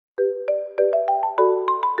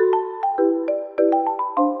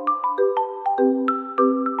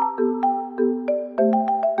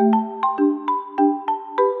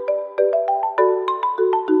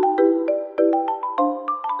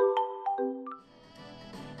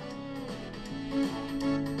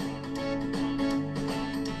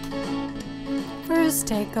First,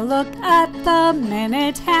 take a look at the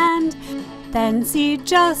minute hand, then see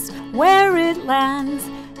just where it lands.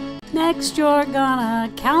 Next, you're gonna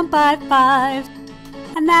count by 5,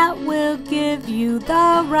 and that will give you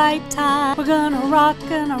the right time. We're gonna rock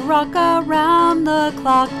around the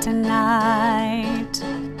clock tonight.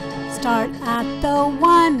 Start at the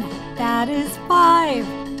 1, that is 5.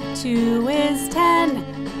 2 is 10,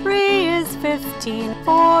 3 is 15,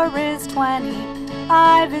 4 is 20,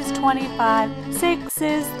 5 is 25, 6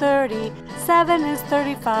 is 30, 7 is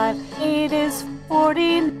 35, 8 is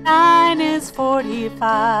 40, 9 is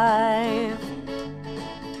 45.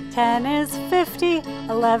 10 is 50,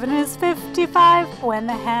 11 is 55. When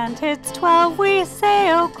the hand hits 12, we say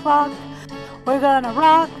o'clock. We're gonna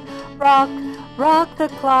rock the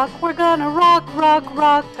clock. We're gonna rock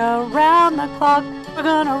around the clock. We're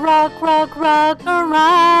gonna rock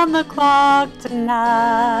around the clock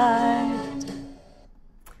tonight.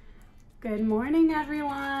 Good morning,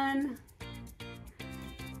 everyone.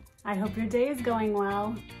 I hope your day is going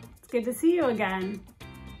well. It's good to see you again.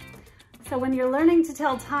 So when you're learning to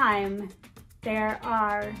tell time, there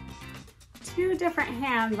are 2 different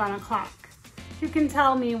hands on a clock. You can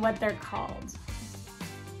tell me what they're called.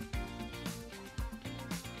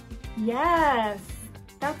 Yes,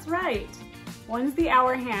 that's right. One's the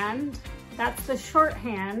hour hand. That's the short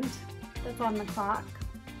hand that's on the clock.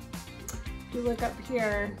 If you look up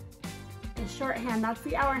here, the short hand, that's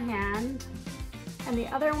the hour hand. And the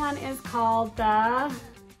other one is called the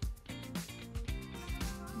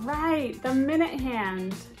minute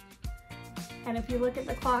hand. And if you look at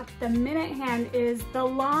the clock, the minute hand is the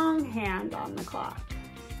long hand on the clock.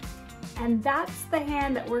 And that's the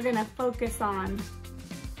hand that we're gonna focus on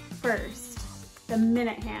first, the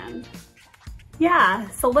minute hand. Yeah,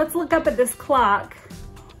 so let's look up at this clock,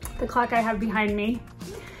 the clock I have behind me.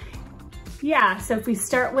 Yeah, so if we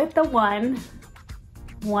start with the 1,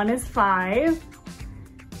 1 is 5,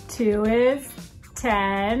 2 is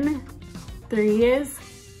 10, 3 is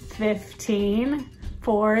 15,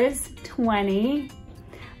 4 is 20,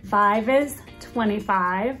 5 is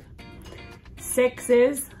 25, 6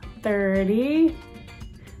 is 30,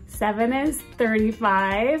 7 is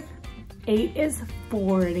 35, 8 is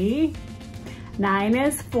 40, 9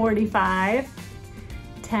 is 45,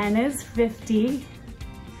 10 is 50,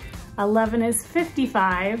 11 is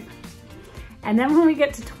 55, and then when we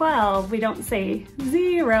get to 12, we don't say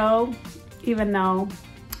 0, even though,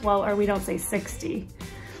 well, or we don't say 60.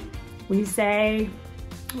 We say,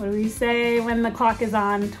 what do we say when the clock is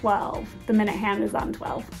on 12? The minute hand is on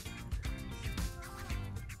 12.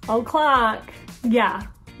 O'clock. Yeah,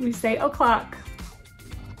 we say o'clock.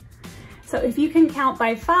 So if you can count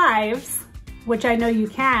by 5s, which I know you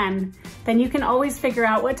can, then you can always figure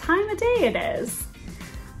out what time of day it is.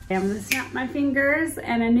 I'm gonna snap my fingers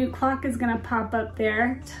and a new clock is gonna pop up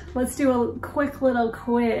there. Let's do a quick little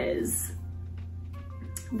quiz.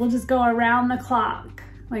 We'll just go around the clock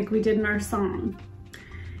like we did in our song.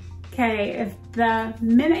 Okay, if the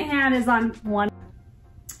minute hand is on 1,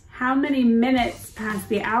 how many minutes past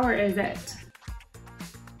the hour is it?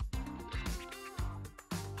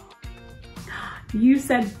 You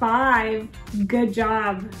said 5, good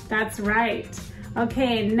job, that's right.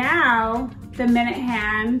 Okay, now the minute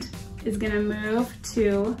hand is gonna move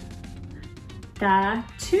to the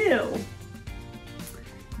 2.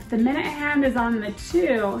 If the minute hand is on the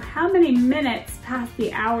 2, how many minutes past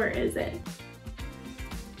the hour is it?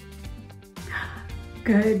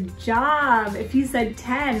 Good job. If you said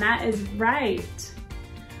 10, that is right.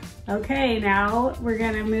 Okay, now we're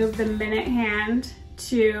gonna move the minute hand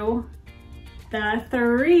to the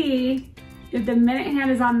 3. If the minute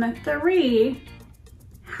hand is on the 3,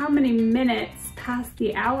 how many minutes past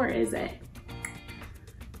the hour is it?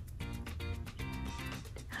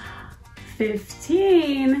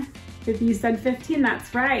 15. If you said 15,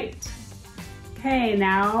 that's right. Okay,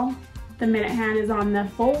 now the minute hand is on the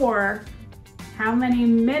 4. How many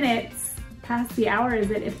minutes past the hour is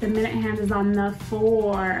it if the minute hand is on the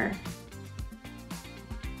 4?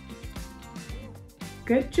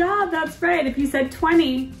 Good job, that's right. If you said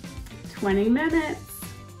 20, 20 minutes.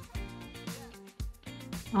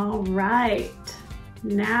 All right,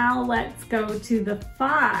 now let's go to the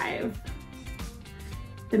 5.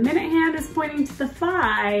 The minute hand is pointing to the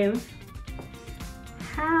 5.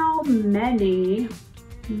 How many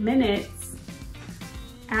minutes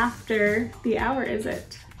after the hour is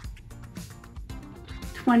it?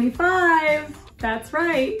 25, that's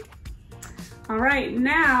right. All right,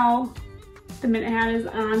 now the minute hand is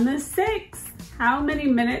on the 6. How many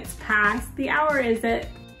minutes past the hour is it?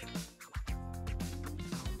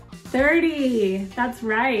 30, that's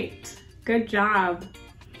right. Good job.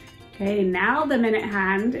 Okay, now the minute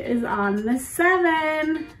hand is on the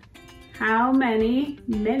 7. How many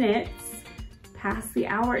minutes past the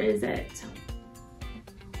hour is it?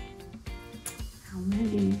 How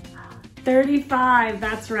many? 35,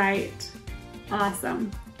 that's right. Awesome.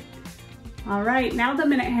 All right, now the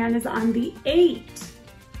minute hand is on the 8.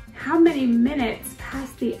 How many minutes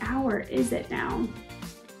past the hour is it now?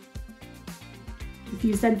 If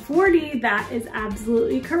you said 40, that is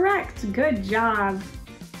absolutely correct. Good job.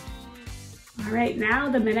 All right, now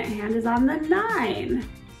the minute hand is on the 9.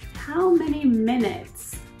 How many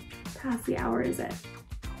minutes past the hour is it?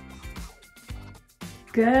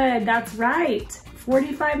 Good, that's right.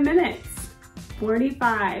 45 minutes.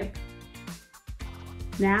 45.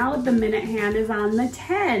 Now the minute hand is on the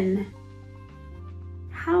 10.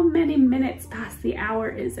 How many minutes past the hour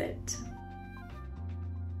is it?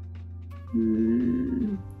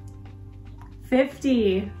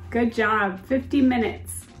 50. Good job. 50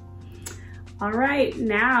 minutes. All right,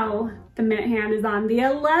 now the minute hand is on the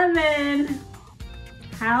 11.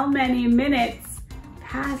 How many minutes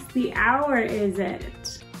past the hour is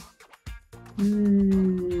it?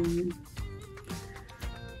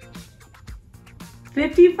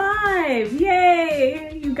 55.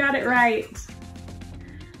 Yay, you got it right.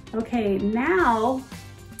 Okay, now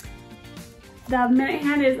the minute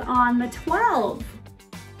hand is on the 12.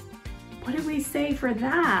 What did we say for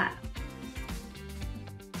that?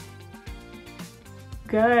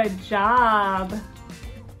 Good job.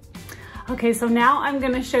 Okay, so now I'm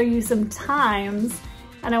gonna show you some times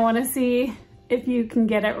and I wanna see if you can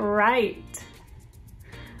get it right.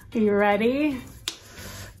 Are you ready?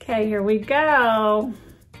 Okay, here we go.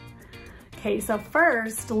 Okay, so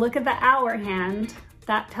first, look at the hour hand.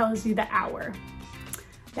 That tells you the hour.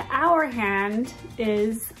 The hour hand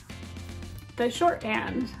is the short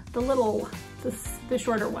hand, the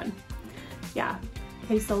shorter one. Yeah.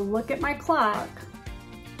 Okay, so look at my clock.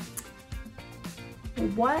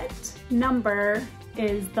 What number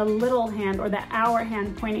is the little hand or the hour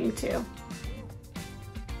hand pointing to?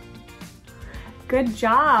 Good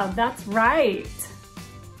job, that's right.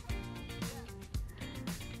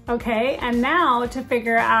 Okay, and now to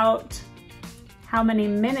figure out how many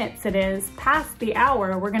minutes it is past the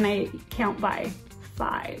hour, we're gonna count by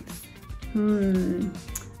 5s.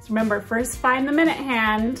 So remember, first find the minute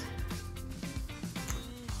hand.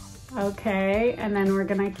 Okay, and then we're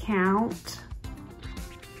gonna count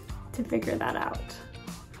to figure that out.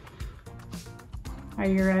 Are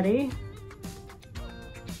you ready?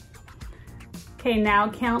 Okay, now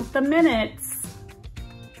count the minutes.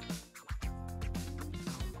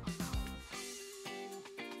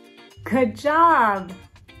 Good job.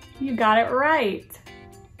 You got it right.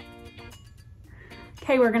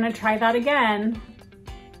 Okay, we're gonna try that again.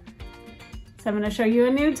 So I'm gonna show you a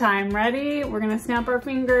new time. Ready? We're gonna snap our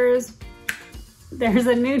fingers. There's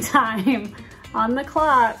a new time on the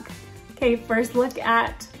clock. Okay, first look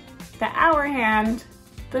at the hour hand,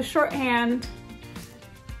 the short hand.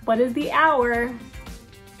 What is the hour?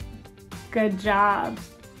 Good job.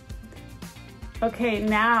 Okay,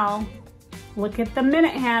 now look at the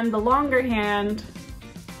minute hand, the longer hand.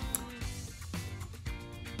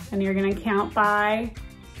 And you're gonna count by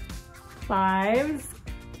 5s.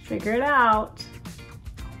 Figure it out.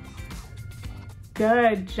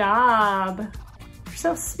 Good job. You're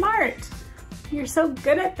so smart. You're so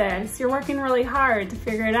good at this. You're working really hard to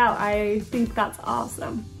figure it out. I think that's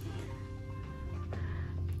awesome.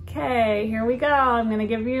 Okay, here we go. I'm gonna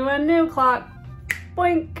give you a new clock.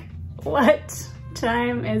 Boink. What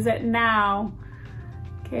time is it now?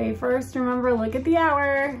 Okay, first remember, look at the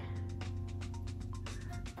hour.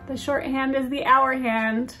 The short hand is the hour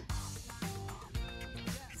hand.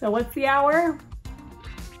 So what's the hour?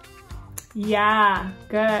 Yeah,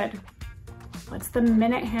 good. What's the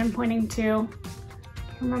minute hand pointing to?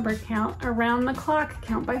 Remember, count around the clock,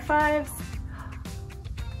 count by 5s.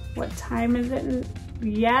 What time is it?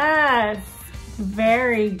 Yes,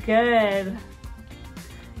 very good.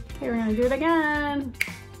 Okay, we're gonna do it again.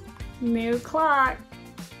 New clock.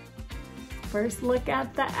 First look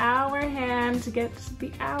at the hour hand to get to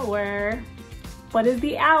the hour. What is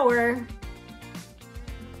the hour?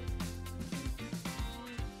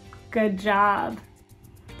 Good job.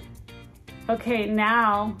 Okay,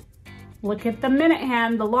 now look at the minute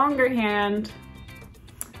hand, the longer hand.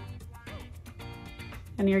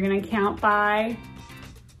 And you're gonna count by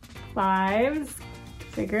 5s.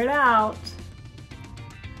 Figure it out.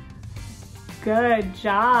 Good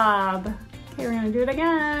job. Okay, we're gonna do it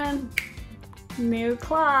again. New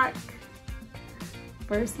clock.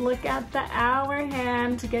 First look at the hour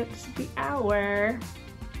hand to get to the hour.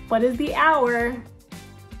 What is the hour?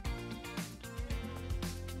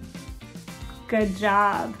 Good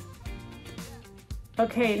job.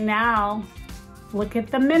 Okay, now look at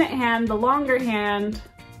the minute hand, the longer hand.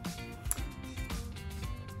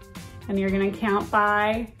 And you're gonna count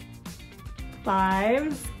by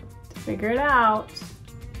 5s to figure it out.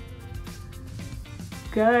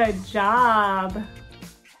 Good job.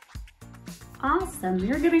 Awesome,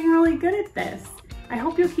 you're getting really good at this. I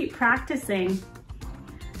hope you'll keep practicing.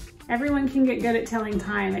 Everyone can get good at telling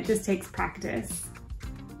time, it just takes practice.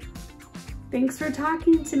 Thanks for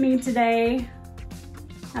talking to me today.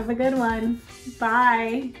 Have a good one.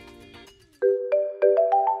 Bye.